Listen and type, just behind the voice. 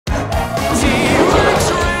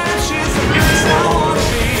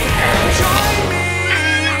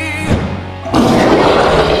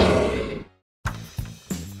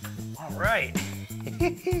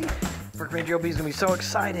Ranger OB is gonna be so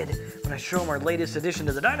excited when I show him our latest addition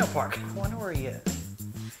to the Dino Park. I wonder where he is.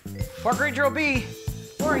 Park Ranger OB,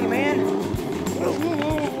 where are you, man?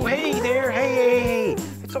 Whoa, hey there, hey.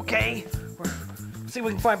 It's okay. Let's see if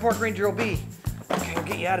we can find Park Ranger OB. Okay, we'll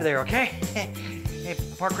get you out of there, okay? Hey,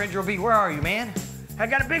 Park Ranger OB, where are you, man? I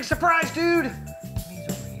got a big surprise, dude. He's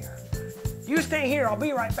over here. You stay here, I'll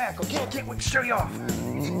be right back, okay? I can't wait to show you off.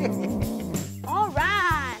 All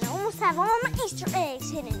right, I almost have all my Easter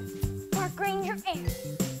eggs hidden. Park Ranger Air.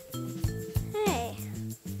 Hey,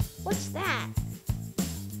 what's that?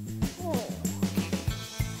 Oh,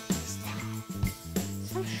 what's that?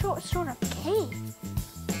 Some sort of cave.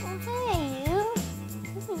 Oh, hey, you.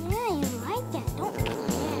 Oh, yeah, you like that, don't you?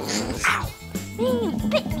 Ow! Man, you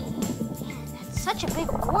bit me. Yeah, that's such a big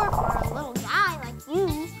war for a little guy like you.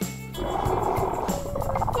 You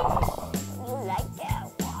like that?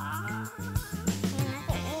 Wow.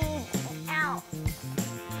 Ow.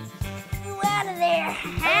 You out of there.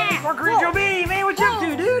 Hey, Park Ranger OB, man, what you up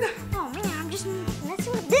to, dude? Oh, man, I'm just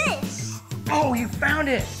messing with this. Oh, you found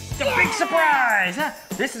it. It's a big surprise, huh?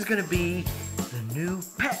 This is gonna be the new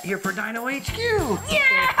pet here for Dino HQ.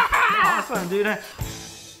 Yeah! Awesome, dude.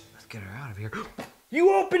 Let's get her out of here.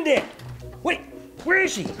 You opened it. Wait, where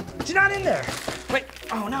is she? She's not in there. Wait,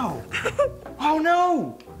 oh no. Oh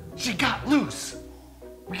no, she got loose.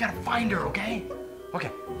 We gotta find her, okay?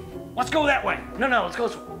 Okay, let's go that way. No, let's go.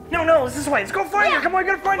 No, it's this way. Let's go find her. Come on, we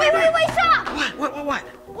gotta find her. Wait, stop! What? What?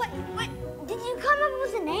 Did you come up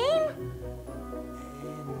with a name?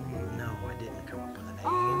 No, I didn't come up with a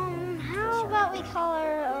name. How about we call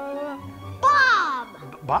her Bob?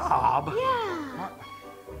 Bob? Yeah.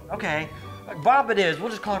 Okay, Bob it is. We'll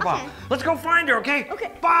just call her Bob. Let's go find her, okay?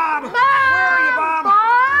 Okay. Bob! Bob! Where are you, Bob?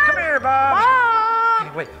 Bob! Come here, Bob. Bob!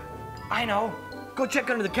 Okay, wait. I know. Go check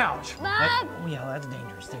under the couch. Bob! Oh, yeah, that's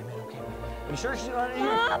dangerous there, man. Okay. You sure she's not in here?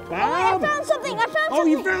 Bob! Oh, I found something. Oh,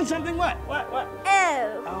 you found something? What? Oh.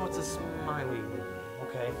 Oh, it's a smiley.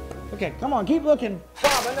 Okay. Okay, come on, keep looking.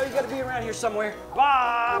 Bob, I know you gotta be around here somewhere.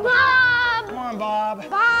 Bob! Bob! Come on, Bob.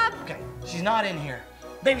 Bob! Okay, she's not in here.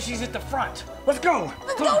 Maybe she's at the front. Let's go.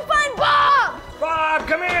 Let's go find Bob! Bob,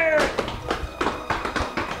 come here.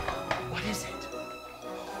 What is it?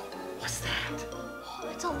 What's that? Oh,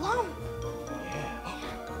 it's a lump.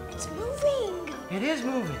 Yeah. It's moving. It is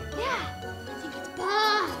moving. Yeah. I think it's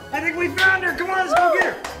Bob. I think we found her. Come on, let's go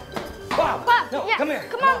get her. Bob. Bob, No, yeah. come here.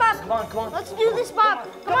 Come on, Bob. Come on. Let's do this, Bob.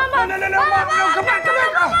 Come on, Bob. No, Bob, Bob, come back,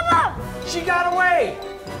 Bob. She got away.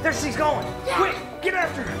 There she's going. Yeah. Quick, get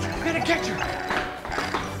after her. Get a catch her.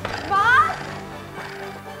 Bob?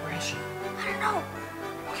 Where is she? I don't know.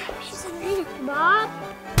 She's in here. Bob?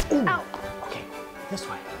 Ooh. Ow. Okay, this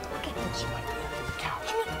way. Okay. She might be under the couch. I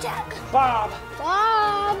need to check. Bob.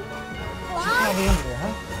 Bob. She's gotta be under there,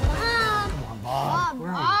 huh? Bob. Come on, Bob.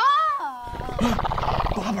 Where are Bob. you?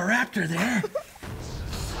 Bob, a raptor there.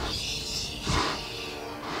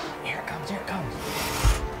 Here it comes.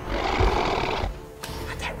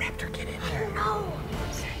 How'd that raptor get in there? No.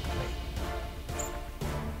 Okay, wait.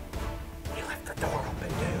 You left the door open,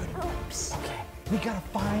 dude. Oops. Okay, we gotta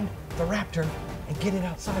find the raptor and get it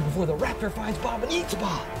outside before the raptor finds Bob and eats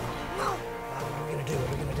Bob. No. What are we gonna do?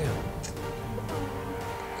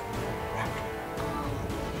 Raptor.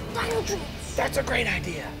 Dino treats. That's a great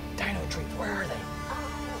idea. Dino treats, where are they?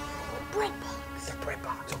 Bread box. The bread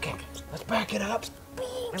box, okay. Let's back it up Beep,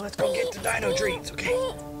 and let's go get the dino treats, okay?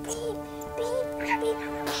 Beep, beep, beep.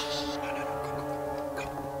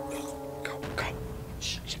 Go.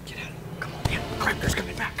 Shh, get out of here. Come on, man. Raptor's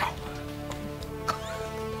coming back, go.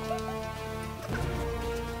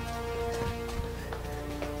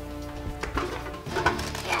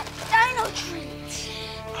 Yeah, dino treats.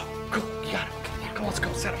 Oh, cool, you got it. Okay, come on, let's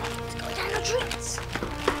go, set them up. Let's go dino treats.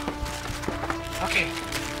 Okay,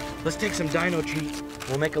 let's take some dino treats.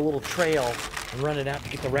 We'll make a little trail and run it out to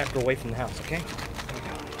get the raptor away from the house, okay? Here we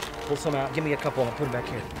go. Pull some out, give me a couple and I'll put them back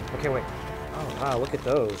here. Okay, wait. Oh, wow, look at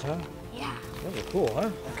those, huh? Yeah. Those are cool, huh?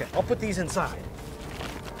 Okay, I'll put these inside.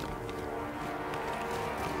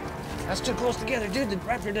 That's too close together, dude. The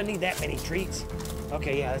raptor doesn't need that many treats.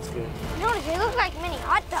 Okay, yeah, that's good. No, they look like mini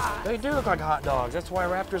hot dogs. They do look like hot dogs. That's why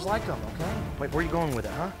raptors like them, okay? Wait, where are you going with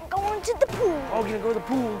it, huh? I'm going to the pool. Oh, you're gonna go to the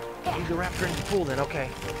pool? Yeah. Leave the raptor in the pool then, okay.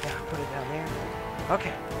 Yeah, put it down there.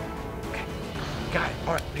 Okay. Got it.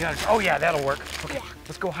 All right, we got it. Oh, yeah, that'll work. Okay, Yeah.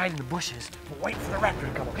 let's go hide in the bushes. We'll wait for the raptor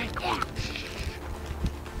to come, okay? Come on.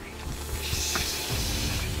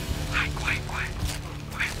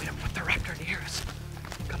 Quiet. We don't want the raptor to hear us.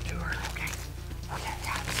 Come to her, okay? Okay,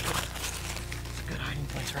 yeah. It's a good hiding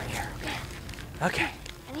place right here, okay? Okay.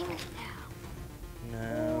 Any minute now.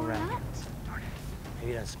 No raptor. What? Darn it.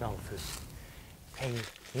 Maybe he doesn't smell the food. Hey,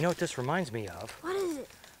 You know what this reminds me of? What is it?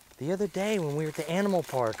 The other day when we were at the animal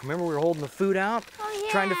park, remember we were holding the food out? Oh,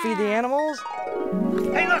 yeah. Trying to feed the animals?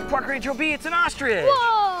 Hey, look, Park Ranger B, it's an ostrich.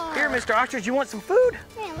 Whoa! Here, Mr. Ostrich, you want some food?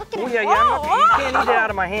 Man, look at Oh, it. yeah, you can't eat it out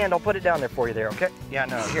of my hand. I'll put it down there for you there, okay? Yeah,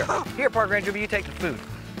 no, here. Here, Park Ranger B, you take the food.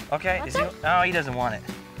 Okay? Oh, he doesn't want it.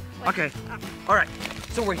 Okay, all right.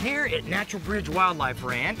 So we're here at Natural Bridge Wildlife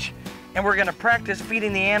Ranch, and we're gonna practice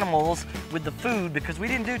feeding the animals with the food because we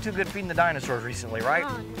didn't do too good feeding the dinosaurs recently, right?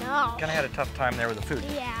 Oh, no. Kinda had a tough time there with the food.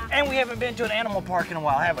 Yeah. And we haven't been to an animal park in a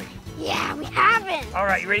while, have we? Yeah, we haven't. All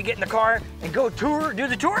right, you ready to get in the car and go do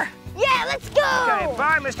the tour? Yeah, let's go. Okay,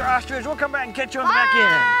 bye, Mr. Ostrich. We'll come back and catch you on the Bye. back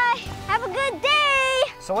end. Have a good day.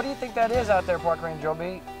 So what do you think that is out there, Park Ranger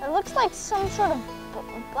B? It looks like some sort of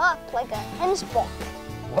buck, like a hen's buck.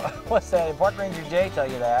 What's that? Did Park Ranger J tell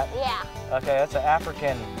you that? Yeah. Okay, that's an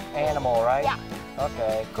African animal, right? Yeah.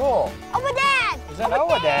 Okay, cool. Oh, Dad. Is that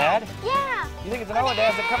Noah Dad? Yeah. You think it's an Noah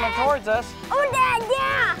Dad that's coming towards us? Oh, Dad,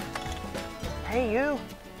 yeah. Hey, you.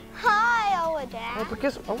 Hi, oh, Hey, Dad.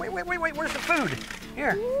 wait, where's the food?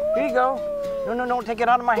 Here you go. No, don't take it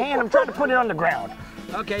out of my hand. I'm trying to put it on the ground.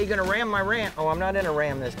 Okay, you're gonna ram my Ram. Oh, I'm not in a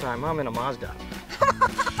Ram this time. I'm in a Mazda.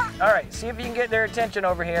 All right, see if you can get their attention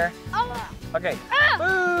over here. Oh. Okay,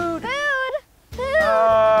 Food. Food.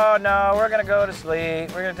 Oh, no, we're gonna go to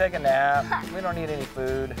sleep. We're gonna take a nap. We don't need any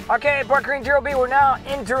food. Okay, Park Ranger B, we're now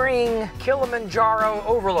entering Kilimanjaro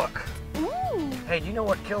Overlook. Ooh. Hey, do you know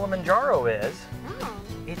what Kilimanjaro is? Oh.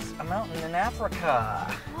 It's a mountain in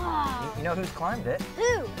Africa. Wow. You know who's climbed it?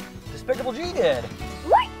 Who? Despicable G did.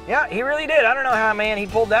 What? Yeah, he really did. I don't know how, man, he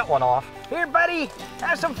pulled that one off. Here, buddy,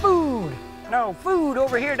 have some food. No, food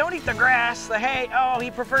over here. Don't eat the grass, the hay. Oh,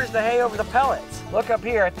 he prefers the hay over the pellets. Look up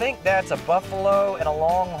here. I think that's a buffalo and a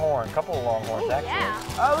longhorn. A couple of longhorns, Ooh, actually. yeah.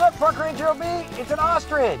 Oh, look, Park Ranger B, it's an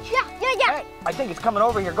ostrich. Yeah. Hey, I think it's coming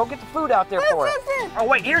over here. Go get the food out there Food, for it. food. Oh,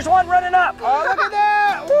 wait, here's one running up. Oh, look at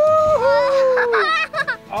that.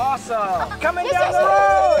 Woo-hoo. Awesome. Coming down the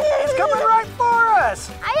road. It's coming right for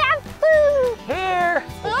us. I have food. Here.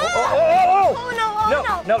 Oh, no,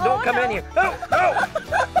 No, don't come in here. No.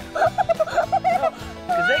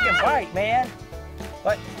 Because they can bite, man.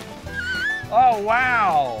 But, oh,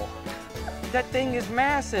 wow. That thing is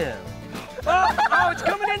massive. Oh, it's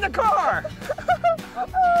coming in the car.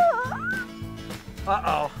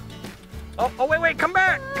 Uh-oh. Oh, wait, come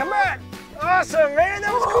back. Awesome, man,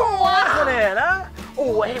 that was cool, wasn't it, huh?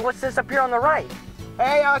 Oh, hey, what's this up here on the right?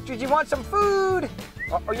 Hey, ostrich, you want some food?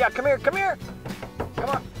 Oh, yeah, come here. Come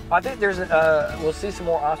on. I think there's, we'll see some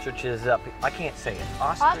more ostriches up here. I can't say it.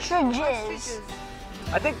 Ostriches.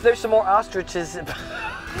 I think there's some more ostriches. Ostriches.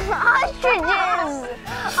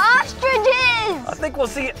 I think we'll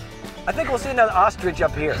see another ostrich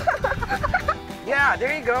up here. Yeah,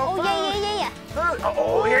 there you go. Oh, yeah. Food.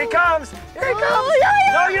 Oh, here he comes. Oh,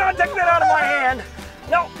 yeah. No, you don't take that out of my hand.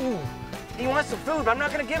 No. Ooh. He wants some food, but I'm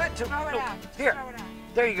not going to give it to him. Here.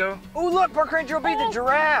 There you go. Oh, look, Park Ranger will be the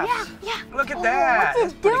giraffes. Yeah. Look at that. What's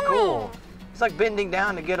That's it pretty doing? cool. It's like bending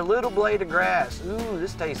down to get a little blade of grass. Ooh,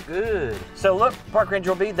 this tastes good. So look, Park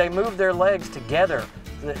Ranger will be, they move their legs together.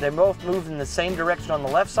 They both move in the same direction on the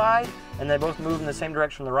left side, and they both move in the same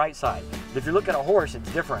direction on the right side. But if you look at a horse, it's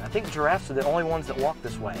different. I think giraffes are the only ones that walk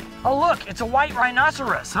this way. Oh, look, it's a white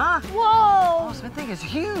rhinoceros, huh? Whoa. Oh, so that thing is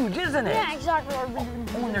huge, isn't it? Yeah, exactly. Oh,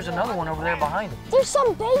 and there's another one over there behind it. There's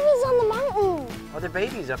some babies on the mountain. Oh, there are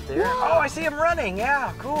babies up there. Yeah. Oh, I see them running.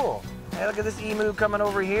 Yeah, cool. Hey, look at this emu coming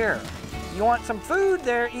over here. You want some food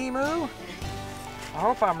there, emu? I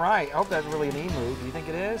hope I'm right. I hope that's really an emu. Do you think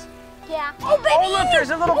it is? Yeah. Oh, baby! Oh, look, there's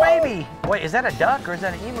a little baby. Wait, is that a duck or is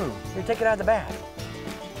that an emu? Here, take it out of the bag.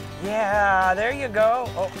 Yeah, there you go.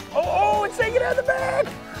 Oh, it's taking it out of the bag.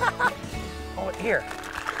 Oh, here.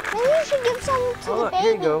 Maybe you should give some to the Look, baby.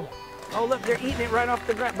 here you go. Oh, look, they're eating it right off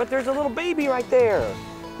the ground. But there's a little baby right there.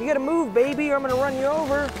 You gotta move, baby, or I'm gonna run you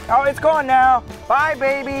over. Oh, it's gone now. Bye,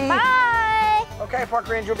 baby. Bye. Okay, Park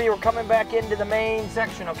Ranger B, we're coming back into the main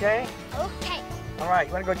section, okay? Okay. All right,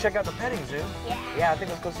 you wanna go check out the petting zoo? Yeah. Yeah, I think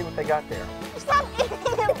let's go see what they got there. Stop eating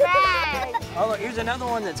the bag. Oh, look, here's another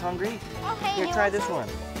one that's hungry. Okay. Here, you try want this some? one.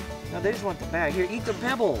 No, they just want the bag. Here, eat the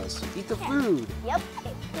pebbles. Eat the food. Yep.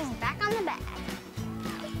 He's back on the bag.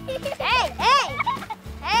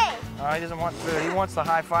 Hey. Oh, he doesn't want food. He wants the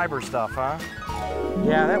high fiber stuff, huh?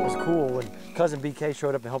 Yeah, that was cool when Cousin BK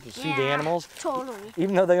showed up and helped us feed the animals. Totally.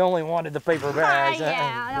 Even though they only wanted the paper bags.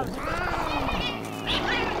 Yeah.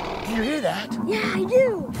 Do you hear that? Yeah, I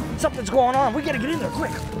do. Something's going on. We gotta get in there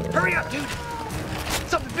quick. Hurry up, dude.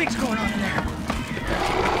 Something big's going on in there.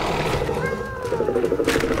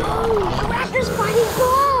 Oh, a raptor's fighting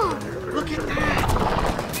Bob. Look at that.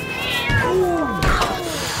 Ooh.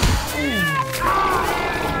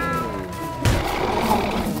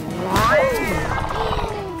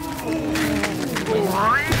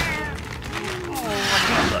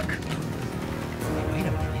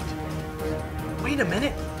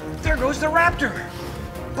 raptor!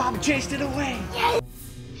 Bob chased it away. Yes.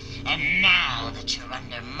 And now that you're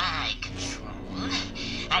under my control,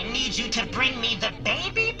 I need you to bring me the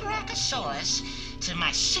baby Brachiosaurus to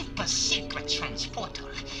my super secret transporter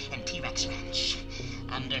in T-Rex Ranch.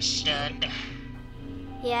 Understood?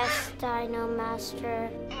 Yes, Dino Master.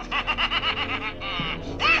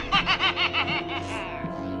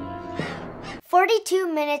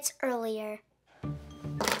 42 minutes earlier.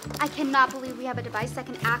 I cannot believe we have a device that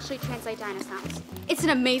can actually translate dino sounds. It's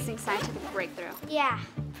an amazing scientific breakthrough. Yeah,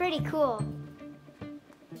 pretty cool.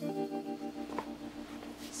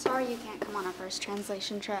 Sorry you can't come on our first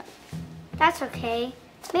translation trip. That's okay.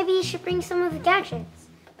 Maybe you should bring some of the gadgets.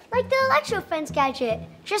 Like the Electro Fence gadget,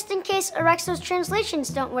 just in case Orexo's translations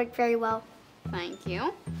don't work very well. Thank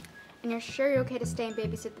you. And you're sure you're okay to stay and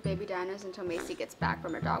babysit the baby dinos until Macy gets back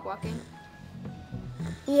from her dog walking?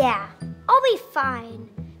 Yeah, I'll be fine.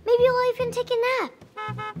 Maybe I'll even take a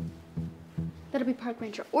nap. That'll be Park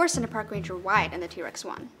Ranger Orson and Park Ranger Wyatt and the T-Rex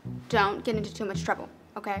one. Don't get into too much trouble,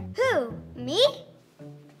 okay? Who? Me?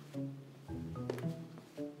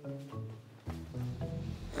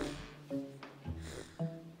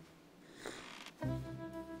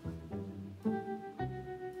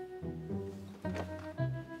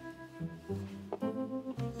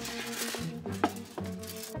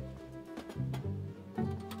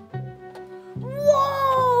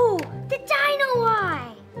 Whoa! The Dino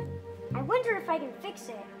Eye! I wonder if I can fix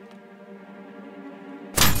it.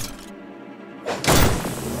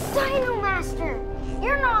 Dino Master!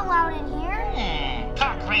 You're not allowed in here.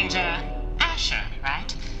 Park Ranger Asher,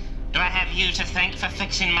 right? Do I have you to thank for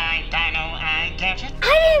fixing my Dino Eye gadget?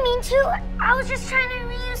 I didn't mean to. I was just trying to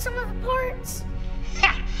reuse some of the parts.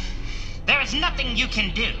 Ha! There is nothing you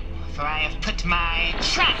can do, for I have put my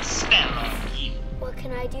trap spell on you. What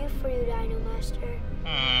can I do for you, Dino Master?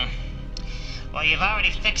 Well, you've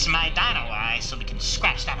already fixed my Dino Eye, so we can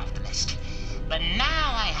scratch that off the list. But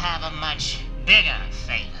now I have a much bigger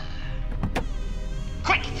favor.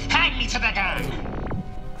 Quick, hide me to the gun!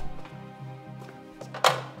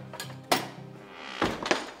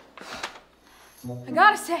 I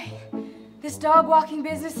gotta say, this dog walking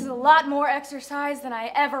business is a lot more exercise than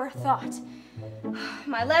I ever thought.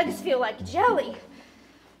 My legs feel like jelly.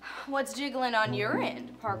 What's jiggling on your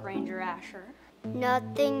end, Park Ranger Asher?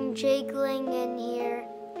 Nothing jiggling in here.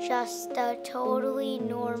 Just a totally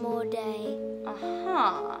normal day.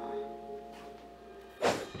 Uh-huh.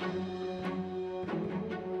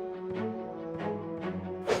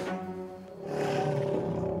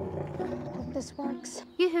 Hope this works.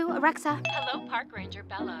 Yoo-hoo, Alexa. Hello, Park Ranger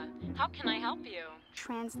Bella. How can I help you?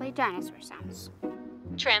 Translate dinosaur sounds.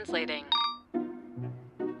 Translating.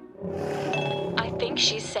 I think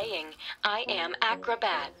she's saying, I am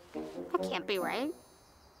acrobat. That can't be right.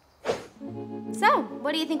 So,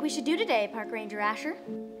 what do you think we should do today, Park Ranger Asher?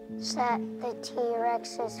 Set the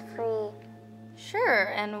T-Rexes free.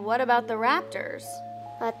 Sure, and what about the raptors?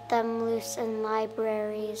 Let them loose in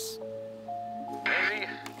libraries. Maisie?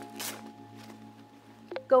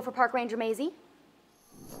 Go for Park Ranger Maisie.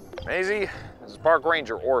 Maisie, this is Park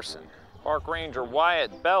Ranger Orson. Park Ranger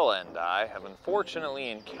Wyatt, Bella, and I have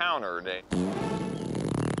unfortunately encountered a...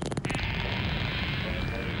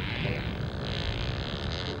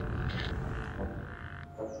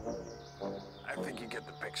 I think you get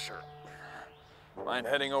the picture. Mind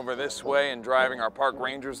heading over this way and driving our park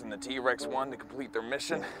rangers and the T-Rex one to complete their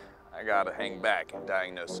mission? I gotta hang back and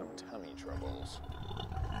diagnose some tummy troubles.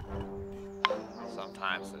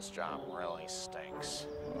 Sometimes this job really stinks.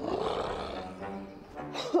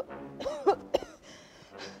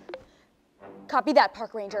 Copy that,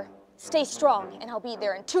 Park Ranger. Stay strong, and I'll be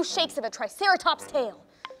there in 2 shakes of a Triceratops tail.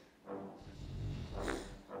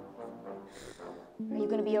 Are you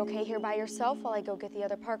gonna be okay here by yourself while I go get the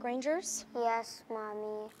other park rangers? Yes,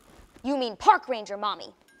 Mommy. You mean Park Ranger,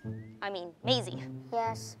 Mommy. I mean Maisie.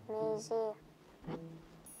 Yes, Maisie.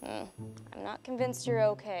 I'm not convinced you're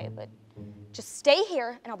okay, but just stay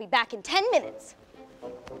here and I'll be back in 10 minutes.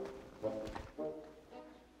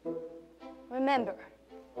 Remember,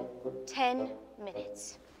 10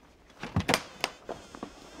 minutes.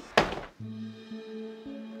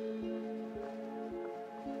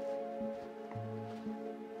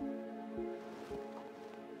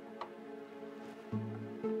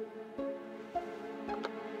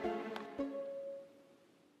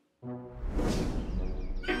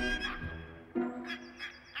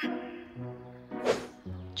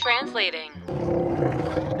 Translating.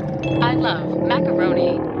 I love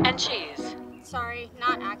macaroni and cheese. Sorry,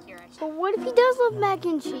 not accurate. But what if he does love mac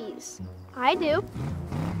and cheese? I do.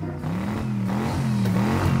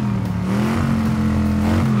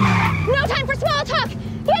 No time for small talk!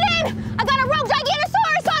 Get in! I got a rogue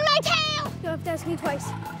Giganosaurus on my tail! You'll have to ask me twice.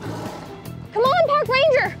 Come on, Park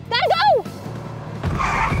Ranger! Gotta go!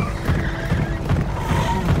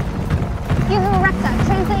 Use Alexa,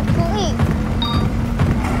 translate please.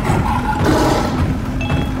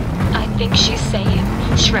 I think she's saying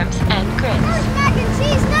shrimps and grits. There's mac and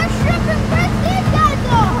cheese, not shrimp and grits! These guys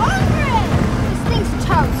are hungry! This thing's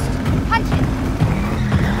toast. Punch it.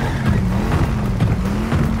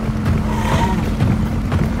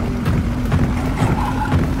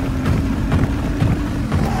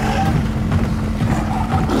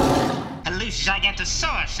 A loose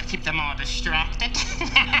Gigantosaurus should keep them all distracted.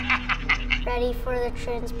 Ready for the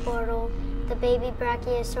transportal. The baby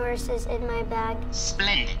Brachiosaurus is in my bag.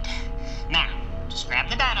 Splendid. Now, just grab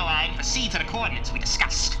the Dino eye and proceed to the coordinates we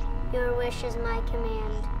discussed. Your wish is my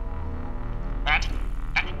command. What?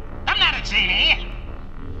 I'm not a genie!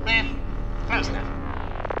 Well, close enough.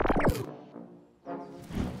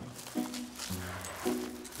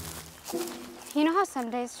 You know how some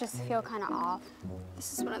days just feel kind of off?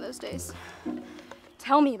 This is one of those days.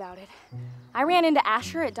 Tell me about it. I ran into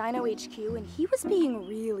Asher at Dino HQ and he was being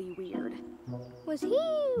really weird. Was he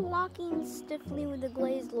walking stiffly with a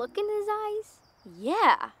glazed look in his eyes?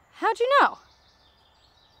 Yeah, how'd you know?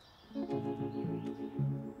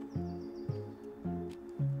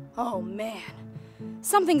 Oh man,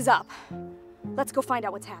 something's up. Let's go find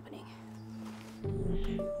out what's happening.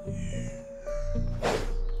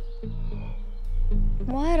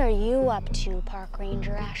 What are you up to, Park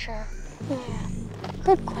Ranger Asher? Yeah,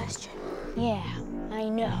 good question. Yeah, I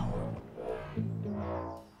know.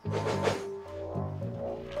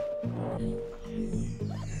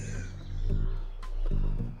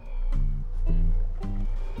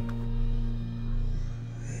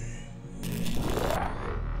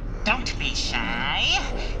 Don't be shy.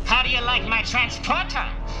 How do you like my transporter?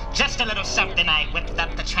 Just a little something I whipped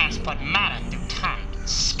up to transport matter through time and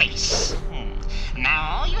space.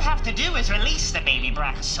 Now all you have to do is release the baby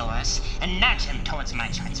Brachiosaurus and nudge him towards my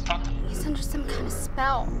transporter. He's under some kind of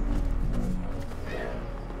spell.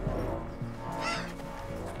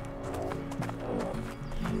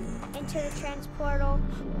 Into the transportal.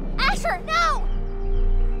 Asher, no!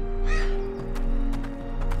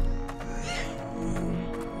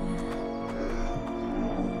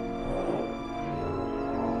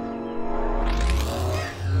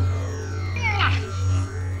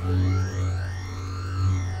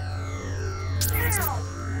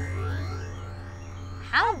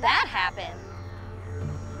 How'd that happen?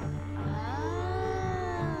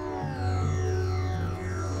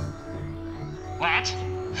 What?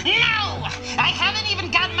 No! I haven't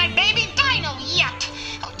even gotten my baby Dino yet!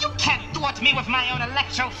 You can't thwart me with my own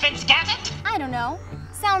electro fence gadget! I don't know.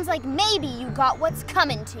 Sounds like maybe you got what's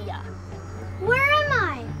coming to ya. Where am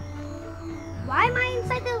I? Why am I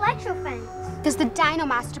inside the electro fence? Because the Dino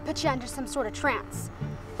Master put you under some sort of trance.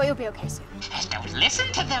 But you'll be okay soon. Don't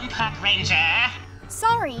listen to them, Park Ranger!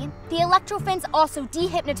 Sorry, the electro fence also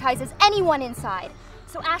dehypnotizes anyone inside.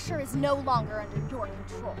 So Asher is no longer under your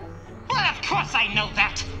control. Well, of course I know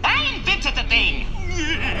that! I invented the thing!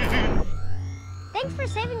 Thanks for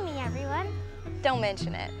saving me, everyone. Don't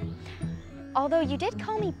mention it. Although you did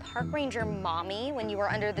call me Park Ranger Mommy when you were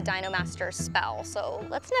under the Dino Master's spell, so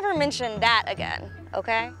let's never mention that again,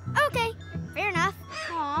 okay? Okay, fair enough.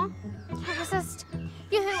 Aw, Resist.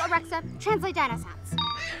 Yoo-hoo, Alexa, translate dino sounds.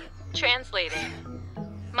 Translating.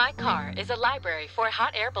 My car is a library for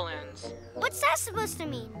hot air balloons. What's that supposed to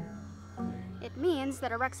mean? It means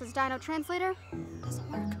that Alexa's dino translator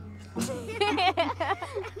doesn't work.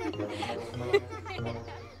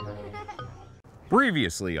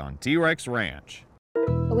 Previously on T-Rex Ranch.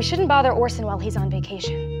 But we shouldn't bother Orson while he's on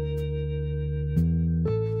vacation.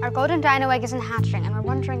 Our golden dino egg isn't hatching, and we're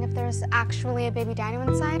wondering if there's actually a baby dino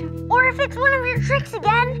inside. Or if it's one of your tricks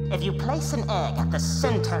again. If you place an egg at the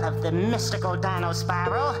center of the mystical dino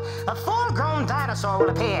spiral, a full-grown dinosaur will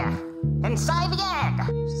appear. Inside the egg.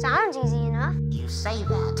 Sounds easy enough. You say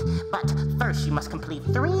that, but first you must complete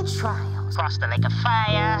 3 trials. Cross the lake of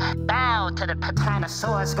fire, bow to the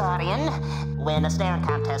Titanosaurus guardian, win a staring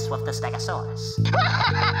contest with the Stegosaurus.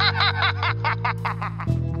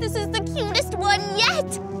 This is the cutest one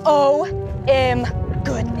yet. O.M.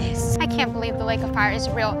 goodness. I can't believe the lake of fire is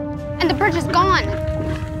real, and the bridge is gone.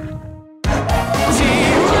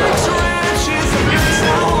 T-Rex Ranch is the place I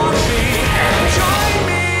want to be. Join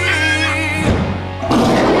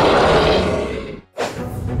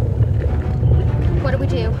me. What do we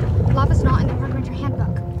do? Lava's not in the Park Ranger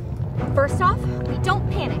handbook. First off, we don't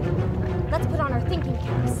panic. Let's put on our thinking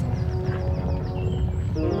caps.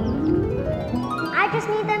 I just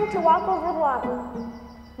need them to walk over the lava.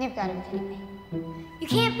 You've got to be kidding me. You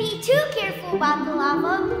can't be too careful about the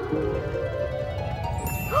lava.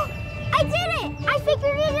 I did it! I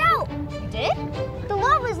figured it out! You did? The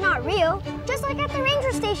lava's not real, just like at the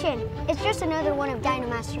ranger station. It's just another one of Dino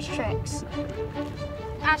Master's tricks.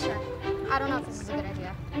 Asher, I don't know if this is a good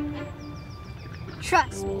idea.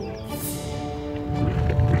 Trust me.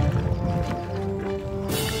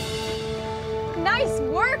 Nice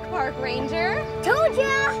work, Park Ranger. Told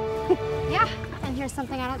ya! Yeah, and here's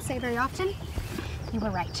something I don't say very often. You were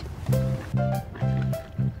right.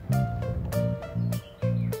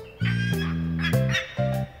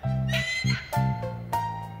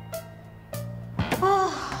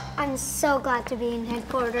 Oh, I'm so glad to be in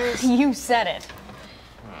headquarters. You said it.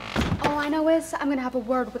 All I know is I'm gonna have a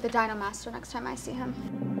word with the Dino Master next time I see him.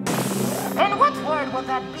 And what word will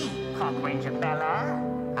that be, Park Ranger Bella?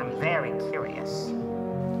 I'm very curious.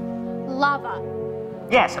 Lava.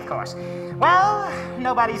 Yes, of course. Well,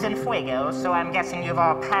 nobody's in Fuego, so I'm guessing you've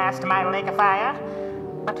all passed my lake of fire.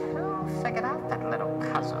 But who figured out that little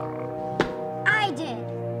puzzle? I did.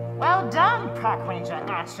 Well done, Park Ranger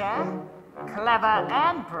Asher. Clever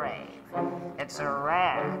and brave. It's a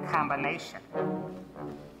rare combination.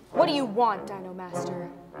 What do you want, Dino Master?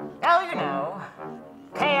 Oh, you know,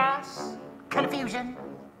 chaos, confusion,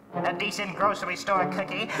 a decent grocery store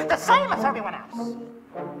cookie, the same as everyone else.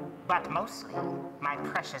 But mostly, my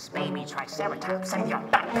precious baby Triceratops and your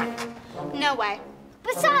backpack. No way.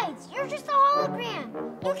 Besides, you're just a hologram.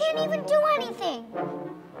 You can't even do anything.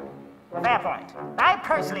 Fair point. I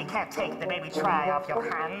personally can't take the baby Tri off your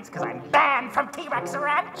hands because I'm banned from T-Rex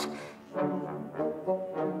Ranch.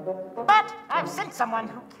 But I've sent someone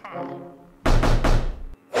who can.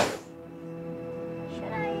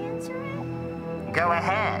 Should I answer it? Go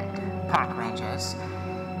ahead, Park Rangers.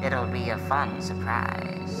 It'll be a fun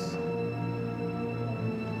surprise.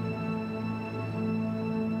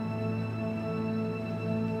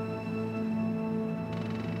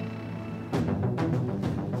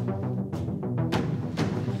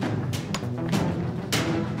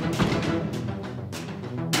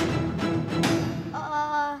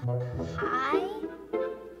 Hi?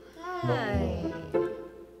 Hi.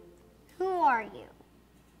 Who are you?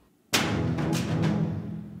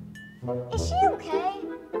 Is she okay?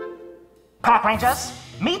 Park Rangers,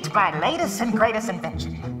 meet my latest and greatest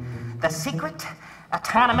invention. The secret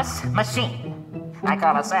autonomous machine. I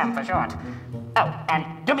call her S.A.M for short. Oh,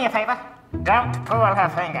 and do me a favor. Don't pull her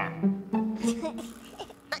finger.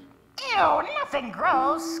 Ew, nothing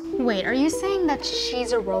gross. Wait, are you saying that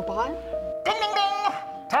she's a robot? Ding, ding, ding.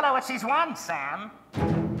 Tell her what she's won, Sam.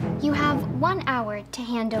 You have 1 hour to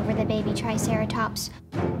hand over the baby Triceratops,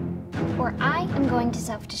 or I am going to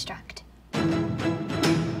self-destruct.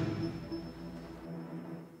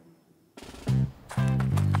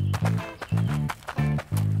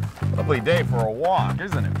 Lovely day for a walk,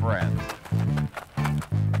 isn't it, friends?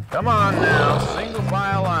 Come on now, single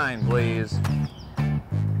file line, please.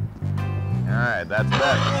 All right, that's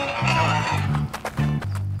better. Come on.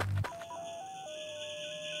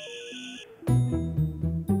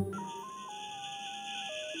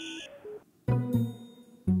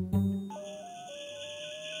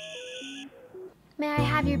 May I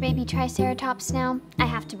have your baby Triceratops now? I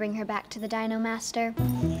have to bring her back to the Dino Master.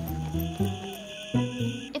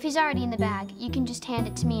 If he's already in the bag, you can just hand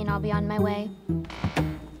it to me and I'll be on my way.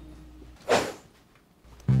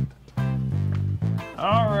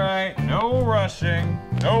 All right, no rushing,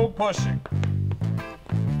 no pushing.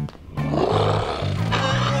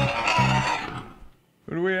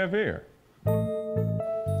 Who do we have here?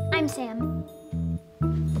 I'm Sam.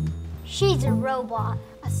 She's a robot.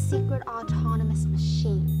 A secret autonomous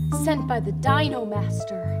machine. Sent by the Dino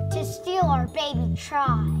Master. To steal our baby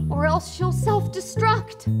Tri. Or else she'll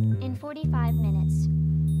self-destruct. In 45 minutes.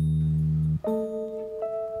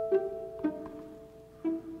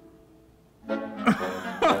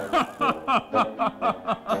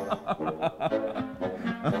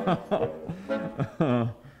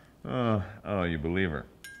 Oh, you believe her.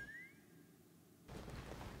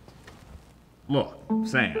 Look,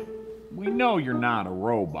 Sam, we know you're not a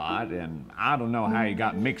robot, and I don't know how you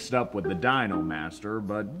got mixed up with the Dino Master,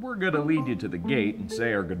 but we're gonna lead you to the gate and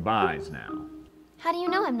say our goodbyes now. How do you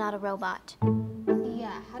know I'm not a robot?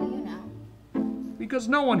 Yeah, how do you know? Because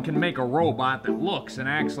no one can make a robot that looks and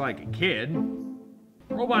acts like a kid.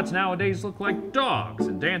 Robots nowadays look like dogs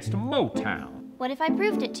and dance to Motown. What if I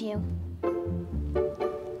proved it to you?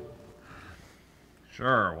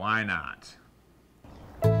 Sure, why not?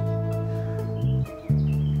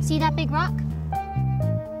 See that big rock?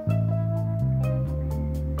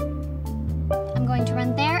 I'm going to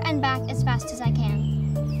run there and back as fast as I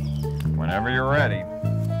can. Whenever you're ready.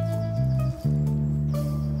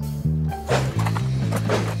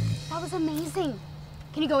 was amazing.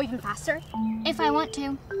 Can you go even faster? If I want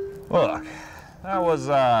to. Look, that was,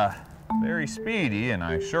 very speedy, and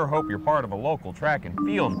I sure hope you're part of a local track and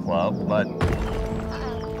field club, but...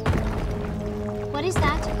 What is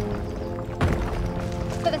that?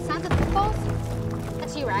 For the sound of footballs? A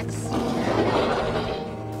T-Rex.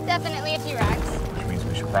 Definitely a T-Rex. Which means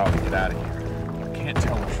we should probably get out of here. I can't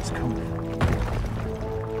tell where she's coming from.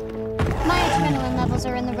 My adrenaline levels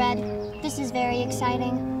are in the red. This is very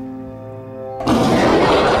exciting.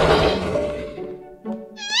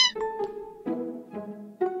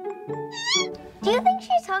 Do you think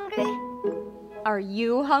she's hungry? Are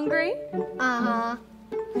you hungry? Uh-huh.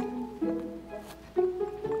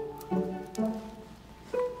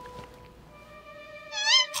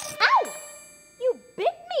 Ow! You bit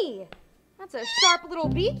me! That's a sharp little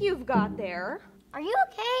beak you've got there. Are you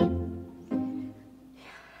okay?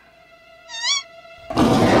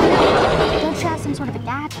 Don't you have some sort of a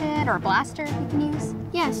gadget or a blaster you can use?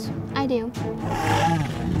 Yes, I do.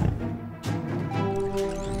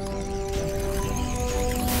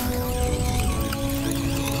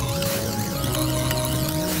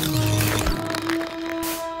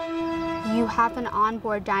 You have an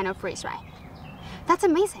onboard dino freeze ray. That's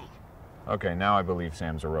amazing. Okay, now I believe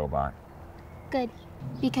Sam's a robot. Good,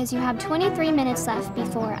 because you have 23 minutes left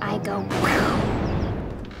before I go.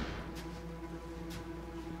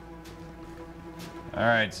 All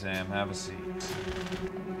right, Sam, have a seat.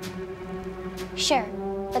 Sure,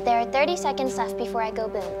 but there are 30 seconds left before I go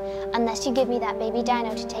boom, unless you give me that baby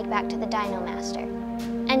dino to take back to the Dino Master.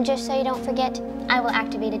 And just so you don't forget, I will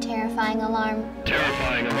activate a terrifying alarm.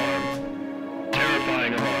 Terrifying alarm.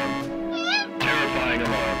 Terrifying alarm. Terrifying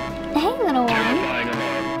alarm. Hey, little one. Terrifying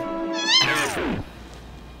alarm. Terrifying.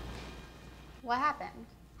 What happened?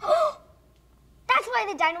 That's why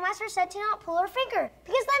the Dino Master said to not pull her finger,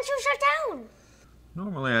 because then she'll shut down.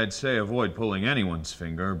 Normally I'd say avoid pulling anyone's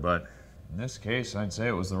finger, but in this case I'd say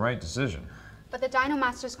it was the right decision. But the Dino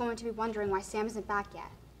Master's going to be wondering why Sam isn't back yet.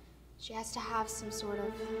 She has to have some sort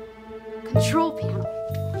of control panel.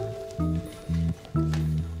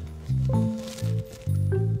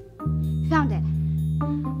 Found it.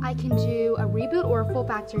 I can do a reboot or a full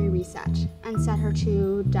factory reset and set her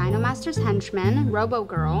to Dino Master's henchman, Robo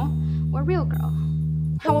Girl, or Real Girl.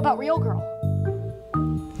 How about Real Girl?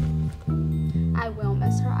 I will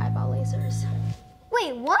miss her eyeball lasers.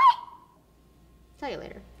 Wait, what? Tell you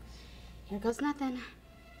later. Here goes nothing.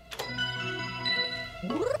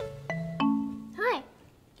 Hi,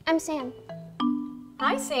 I'm Sam.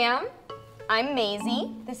 Hi, Sam. I'm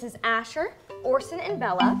Maisie. This is Asher, Orson, and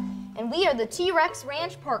Bella, and we are the T-Rex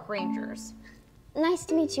Ranch Park Rangers. Nice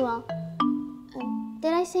to meet you all.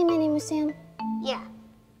 Did I say my name was Sam? Yeah.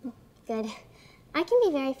 Good. I can be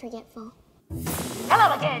very forgetful.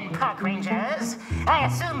 Hello again, Park Rangers. I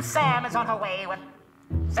assume Sam is on her way with...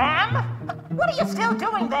 Sam? What are you still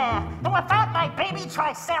doing there? Without my baby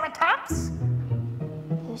Triceratops?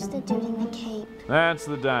 Who's the dude in the cape? That's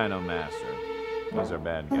the Dino Master. He's our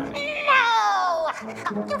bad guy. No!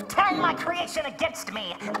 You've turned my creation against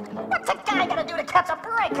me. What's a guy gonna do to catch a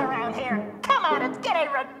break around here? Come on, it's getting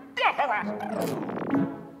ridiculous.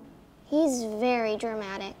 He's very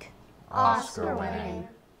dramatic. Oscar winning.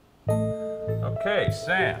 Okay,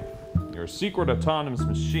 Sam. You're a secret autonomous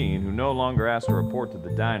machine who no longer has to report to the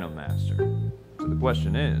Dino Master. So the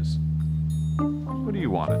question is, what do you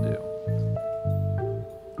want to do?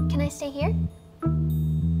 Can I stay here?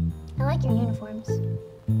 I like your uniforms.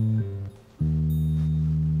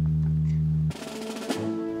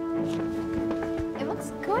 It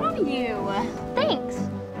looks good on you. Thanks.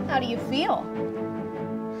 How do you feel?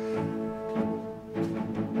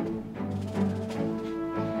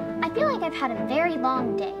 I feel like I've had a very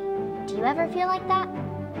long day. Do you ever feel like that?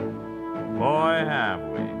 Boy, have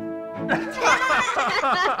we.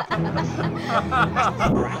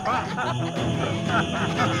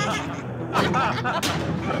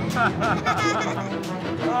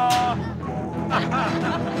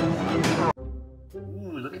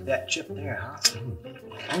 Ooh, look at that chip there, huh?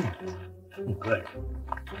 Good.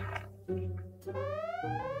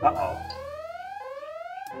 Uh-oh.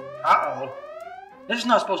 Uh-oh. This is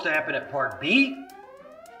not supposed to happen at Park B.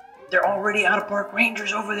 They're already out of park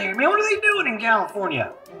rangers over there. Man, what are they doing in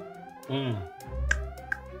California?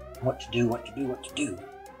 What to do, what to do, what to do.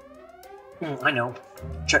 I know.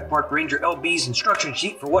 Check Park Ranger LB's instruction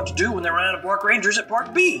sheet for what to do when they run out of park rangers at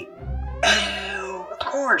Park B. Oh, of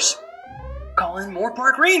course. Call in more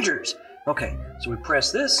park rangers. Okay, so we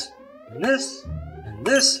press this, and this, and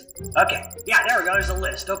this. Okay, yeah, there we go. There's a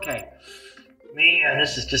list. Okay. Man,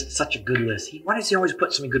 this is just such a good list. Why does he always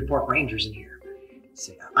put so many good park rangers in here?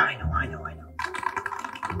 See, I know.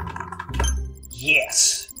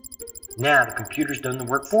 Yes! Now the computer's done the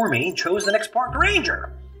work for me and chose the next park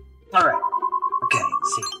ranger. Alright. Okay,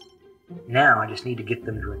 let's see. Now I just need to get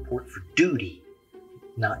them to report for duty.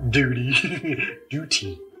 Not duty.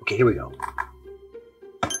 Duty. Okay, here we go.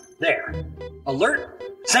 There. Alert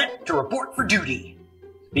sent to report for duty.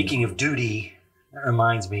 Speaking of duty, that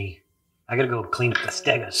reminds me, I gotta go clean up the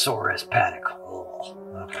Stegosaurus paddock. Oh,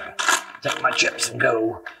 okay. Take my chips and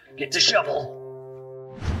go get the shovel.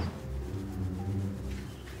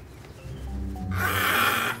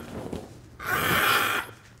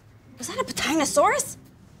 Was that a Dinosaurus?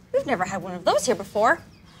 We've never had one of those here before.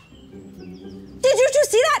 Did you two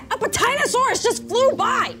see that? A Dinosaurus just flew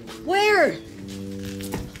by. Where?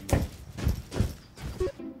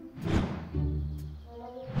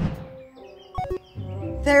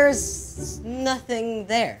 There's nothing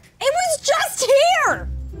there. It was just here!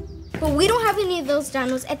 But we don't have any of those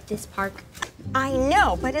dinos at this park. I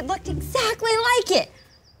know, but it looked exactly like it.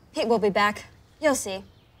 Pete will be back. You'll see.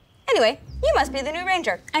 Anyway, you must be the new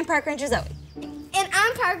ranger. I'm Park Ranger Zoe. And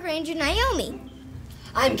I'm Park Ranger Naomi.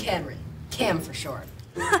 I'm Cameron. Cam for short.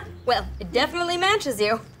 Well, it definitely matches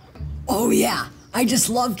you. Oh yeah, I just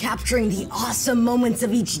love capturing the awesome moments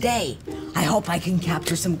of each day. I hope I can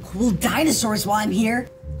capture some cool dinosaurs while I'm here.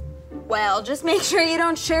 Well, just make sure you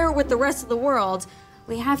don't share it with the rest of the world.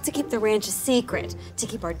 We have to keep the ranch a secret to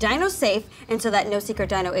keep our dinos safe and so that no secret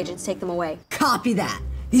dino agents take them away. Copy that.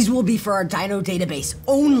 These will be for our dino database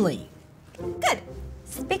only. Good.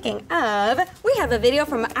 Speaking of, we have a video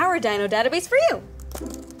from our dino database for you.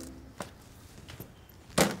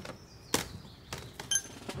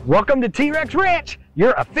 Welcome to T-Rex Ranch.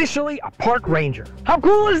 You're officially a park ranger. How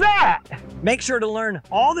cool is that? Make sure to learn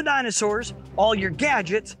all the dinosaurs, all your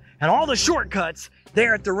gadgets, and all the shortcuts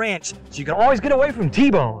there at the ranch so you can always get away from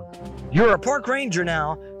T-Bone. You're a park ranger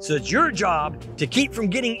now, so it's your job to keep from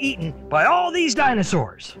getting eaten by all these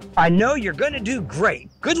dinosaurs. I know you're gonna do great.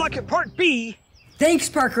 Good luck at Part B. Thanks,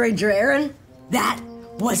 Park Ranger Aaron. That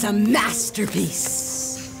was a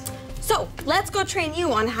masterpiece. So, let's go train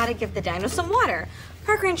you on how to give the dino some water.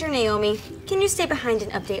 Park Ranger Naomi, can you stay behind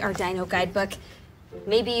and update our dino guidebook?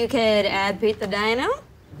 Maybe you could add Pete the dino?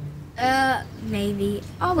 Maybe.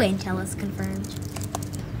 I'll wait until it's confirmed.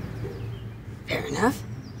 Fair enough.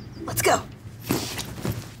 Let's go.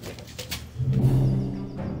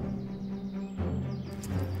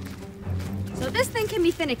 So this thing can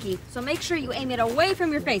be finicky, so make sure you aim it away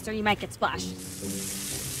from your face or you might get splashed.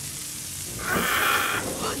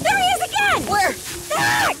 There he is again! Where?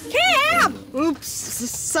 Ah, Cam! Oops,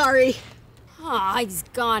 sorry. Aw, he's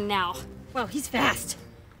gone now. Wow, he's fast.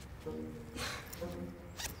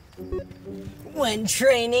 When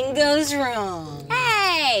training goes wrong.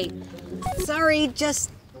 Hey! Sorry,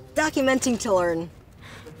 just documenting to learn.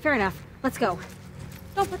 Fair enough. Let's go.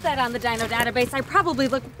 Don't put that on the dino database. I probably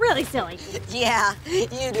look really silly. Yeah,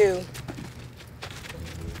 you do.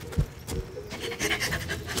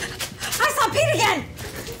 I saw Pete again!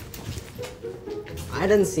 I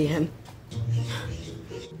didn't see him.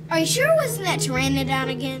 Are you sure it wasn't that Pteranodon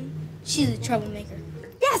again? She's a troublemaker.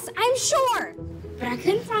 Yes, I'm sure. But I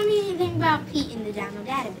couldn't find anything about Pete in the dino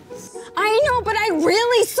database. I know, but I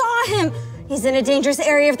really saw him. He's in a dangerous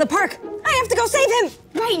area of the park. I have to go save him.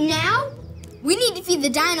 Right now? We need to feed the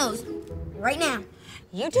dinos. Right now.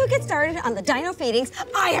 You two get started on the dino feedings.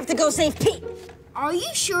 I have to go save Pete. Are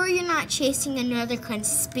you sure you're not chasing another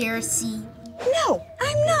conspiracy? No,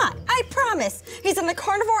 I'm not. I promise. He's in the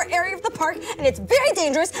carnivore area of the park, and it's very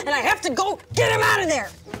dangerous, and I have to go get him out of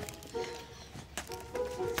there.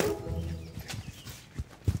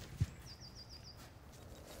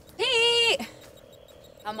 Pete!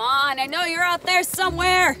 Come on, I know you're out there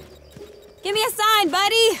somewhere. Give me a sign,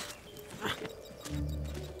 buddy.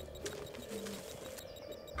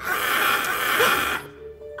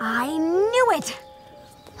 I knew it.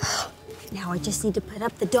 Now I just need to put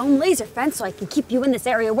up the dome laser fence so I can keep you in this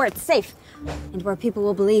area where it's safe and where people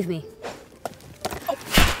will believe me. Oh.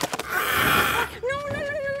 No.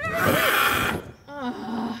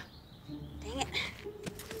 Dang it.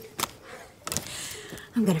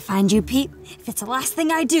 I'm gonna find you, Pete, if it's the last thing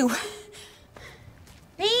I do.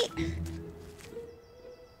 Pete!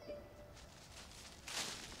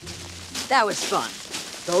 That was fun.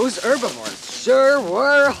 Those herbivores sure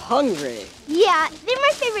were hungry. Yeah, they're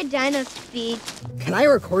my favorite dinos to feed. Can I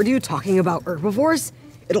record you talking about herbivores?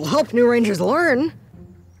 It'll help new rangers learn.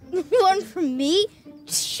 Learn from me?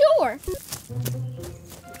 Sure.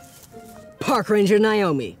 Park Ranger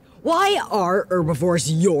Naomi, why are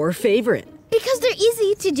herbivores your favorite? Because they're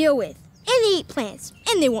easy to deal with. And they eat plants.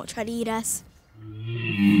 And they won't try to eat us.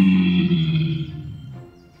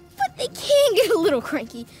 But They can get a little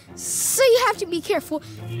cranky, so you have to be careful.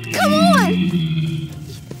 Come on!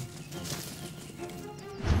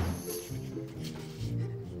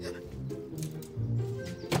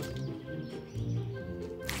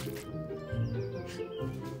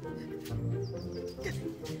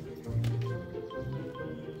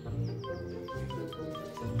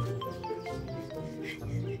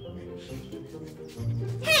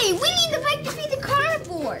 Hey, we need the bike to feed the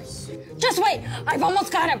carnivores. Just wait! I've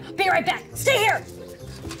almost got him! Be right back! Stay here!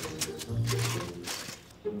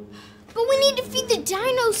 But we need to feed the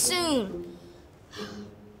dinos soon.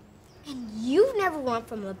 And you've never run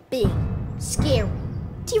from a big, scary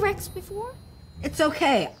T-Rex before? It's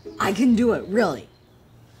okay. I can do it, really.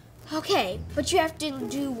 Okay, but you have to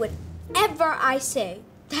do whatever I say.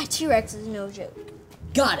 That T-Rex is no joke.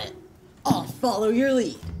 Got it. I'll follow your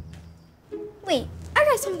lead. Wait, I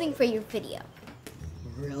got something for your video.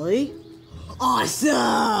 Really?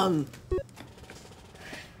 Awesome!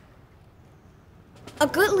 A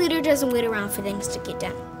good leader doesn't wait around for things to get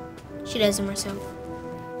done. She does them herself.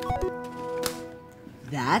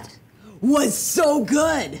 That was so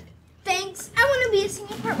good! Thanks. I want to be a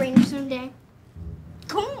senior park ranger someday.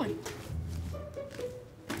 Come on.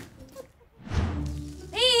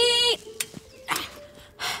 Pete!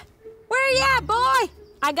 Where you at, boy?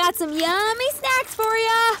 I got some yummy snacks for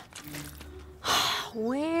ya.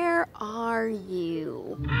 Where are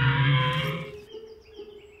you?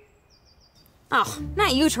 Oh,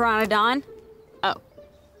 not you, Pteranodon. Oh,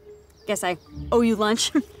 guess I owe you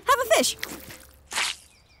lunch. Have a fish.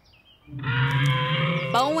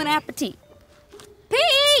 Bon appetit.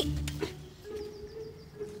 Pete!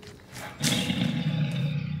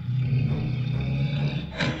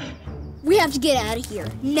 We have to get out of here,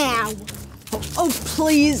 now. Oh,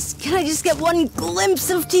 please. Can I just get one glimpse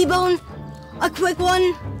of T-Bone? A quick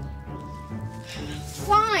one?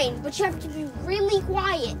 Fine, but you have to be really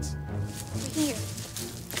quiet. Here.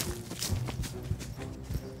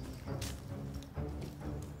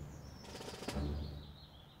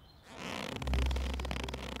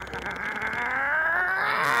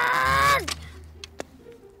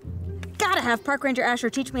 Gotta have Park Ranger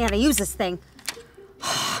Asher teach me how to use this thing.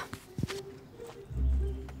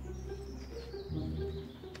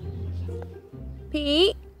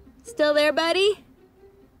 Pete, still there, buddy?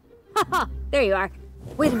 Haha, there you are.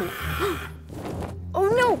 Wait a minute. Oh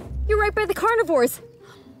no, you're right by the carnivores.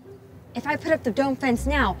 If I put up the dome fence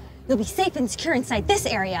now, you'll be safe and secure inside this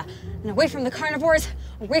area. And away from the carnivores,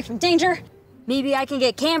 away from danger. Maybe I can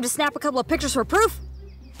get Cam to snap a couple of pictures for proof.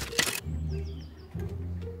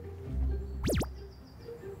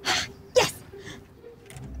 Yes!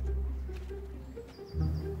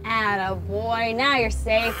 Attaboy, now you're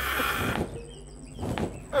safe.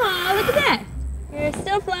 Oh, look at that. You're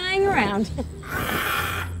still flying around.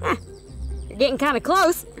 You're getting kind of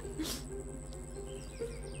close.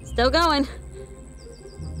 Still going.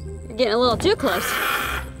 You're getting a little too close.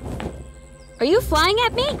 Are you flying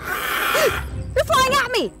at me? You're flying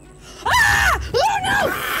at me! Ah! Oh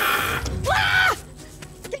no! Ah!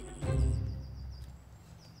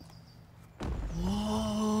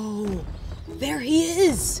 Whoa! There he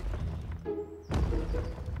is!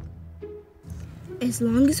 As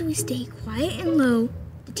long as we stay quiet and low,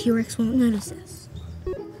 the T-Rex won't notice us.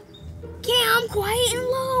 Cam, quiet and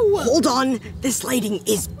low! Hold on, this lighting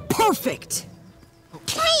is perfect!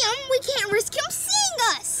 Cam, we can't risk him seeing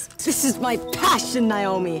us! This is my passion,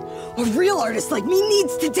 Naomi. A real artist like me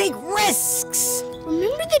needs to take risks!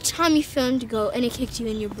 Remember the time you filmed to go and it kicked you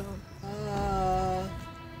in your bone?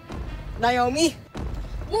 Naomi?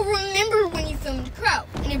 Well, remember when you filmed Crow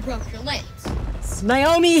and it broke your legs?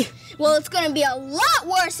 Naomi! Well, it's gonna be a lot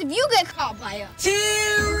worse if you get caught by a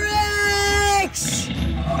T-Rex!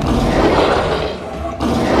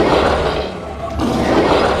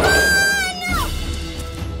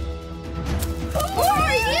 Who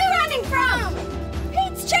are you running from?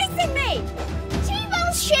 Pete's chasing me!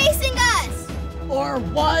 T-Bone's chasing us! Or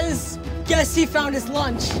was? Guess he found his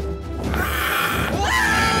lunch.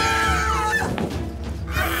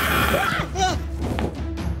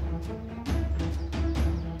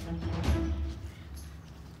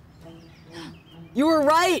 You were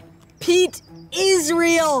right. Pete is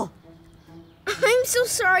real. I'm so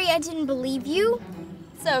sorry I didn't believe you.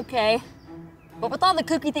 It's okay. But with all the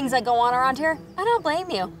kooky things that go on around here, I don't blame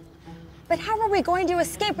you. But how are we going to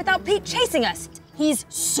escape without Pete chasing us? He's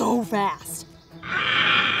so fast.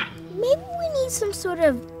 Maybe we need some sort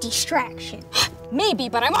of distraction. Maybe,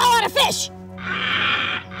 but I'm all out of fish!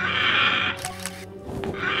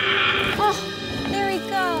 Oh, there he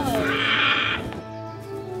goes.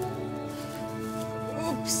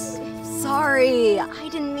 Oops, sorry. I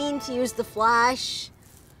didn't mean to. to use the flash.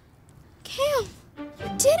 Cam, you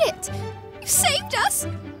did it! You saved us!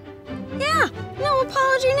 Yeah, no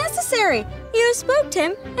apology necessary. You spooked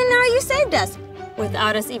him, and now you saved us.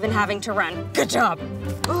 Without us even having to run. Good job.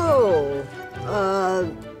 Oh,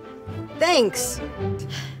 thanks.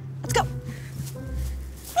 Let's go.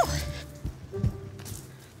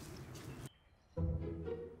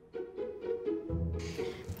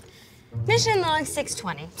 Mission log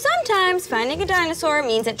 620. Sometimes finding a dinosaur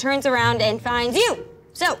means it turns around and finds you.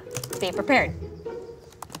 So, be prepared.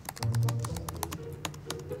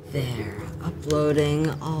 They're uploading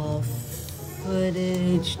all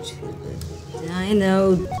footage to the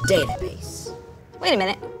Dino database. Wait a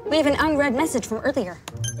minute. We have an unread message from earlier.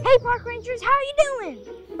 Hey, Park Rangers, how are you doing?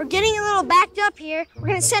 We're getting a little backed up here. We're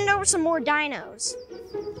gonna send over some more dinos.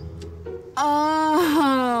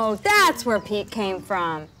 Oh, that's where Pete came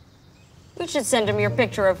from. You should send him your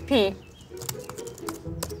picture of Pete.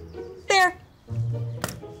 There.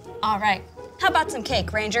 All right. How about some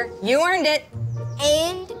cake, Ranger? You earned it.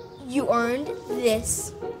 And you earned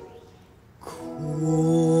this.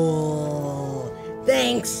 Cool.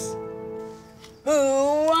 Thanks. Who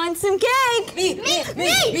wants some cake? Me!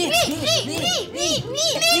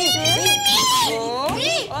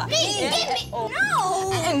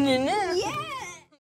 No!